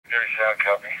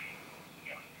copy.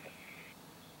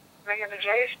 Megan to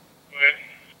Jace? Okay.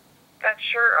 That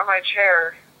shirt on my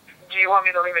chair, do you want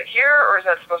me to leave it here, or is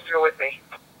that supposed to go with me?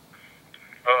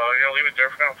 Yeah, leave it there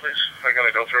for now, please. I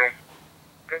gotta go through them.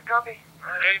 Good copy.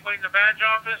 Anybody in the badge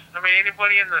office?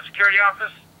 Anybody in the security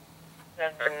office?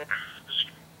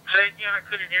 Say again, I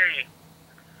couldn't hear you.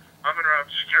 I'm in the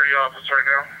security office right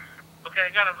now. Okay, I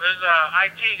got him. There's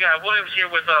IT guy, Williams here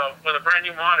with a brand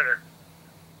new monitor.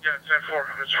 Yeah, it's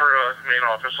 10-4. It's for main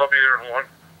office. I'll be there in 1.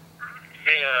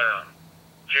 Hey,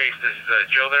 Jace, is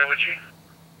Joe there with you?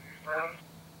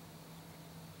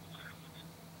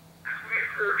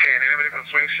 Okay, and anybody from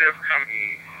swing shift come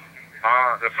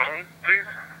the phone, please?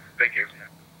 Thank you.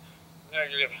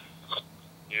 Negative.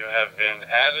 You have been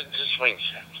added to swing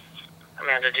shift.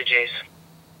 Amanda to Jace.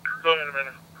 Go ahead,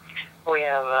 Amanda. We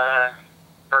have a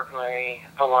burglary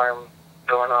alarm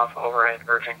going off over at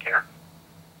urgent care.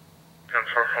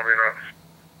 10-4, I'll be there.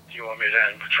 Do you want me to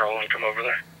end patrol and come over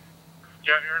there?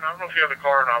 Yeah, Aaron, I don't know if you have the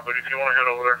car or not, but if you want to head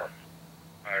over there.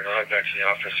 Alright, I'll head back to the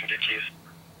office and get keys.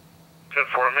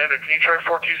 10-4, Amanda, can you try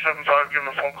 4275? Give him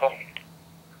a phone call.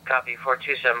 Copy,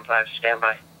 4275,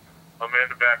 standby.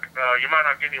 Amanda back. You might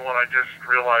not get anyone. I just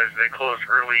realized they close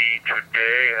early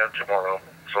today and tomorrow,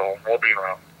 so we'll be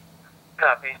around.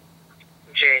 Copy.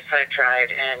 Jace, I tried,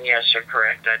 and yes, you're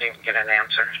correct. I didn't get an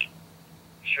answer.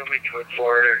 Show me code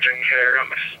forward urgent care.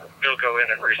 I'm still go in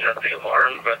and reset the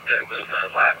alarm, but it was the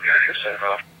lab guy who set it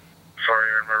off. Sorry,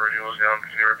 Aaron, my radio was down.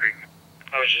 Can you repeat?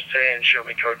 I was just saying, show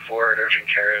me code forward urgent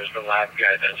care. It was the lab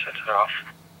guy that set it off.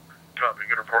 Copy.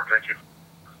 Good report. Thank you.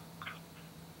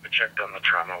 I checked on the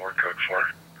trauma. We're code 4.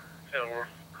 Yeah, we're...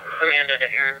 Amanda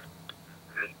to Aaron.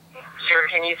 Sir,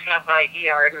 can you stop by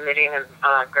ER admitting and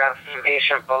grab some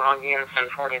patient belongings and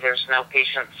for me there's no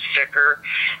patient sticker.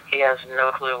 He has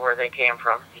no clue where they came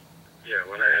from. Yeah,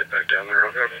 when I head back down there,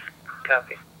 I'll go.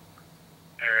 Copy.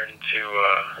 Aaron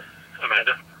to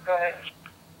Amanda. Go ahead.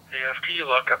 Hey, after you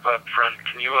lock up front,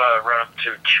 can you run up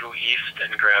to 2 East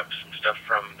and grab some stuff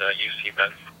from the UC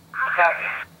bed? Copy.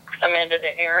 Amanda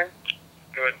to Aaron.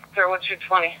 Good. Sir, what's your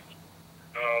 20?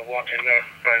 Walk in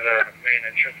by the main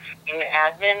entrance. In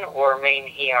admin or main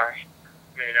ER?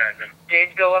 Main admin.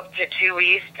 Did go up to 2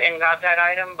 East and got that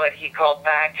item, but he called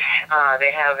back.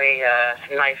 They have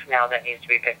a knife now that needs to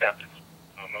be picked up.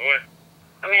 On my way.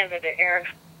 Amanda to Aaron.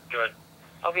 Good.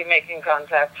 I'll be making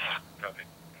contact. Copy.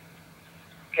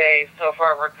 Okay, so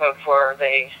far we're code 4.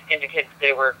 They indicated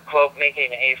they were, quote,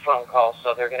 making a phone call,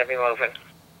 so they're going to be moving.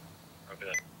 Copy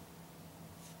that.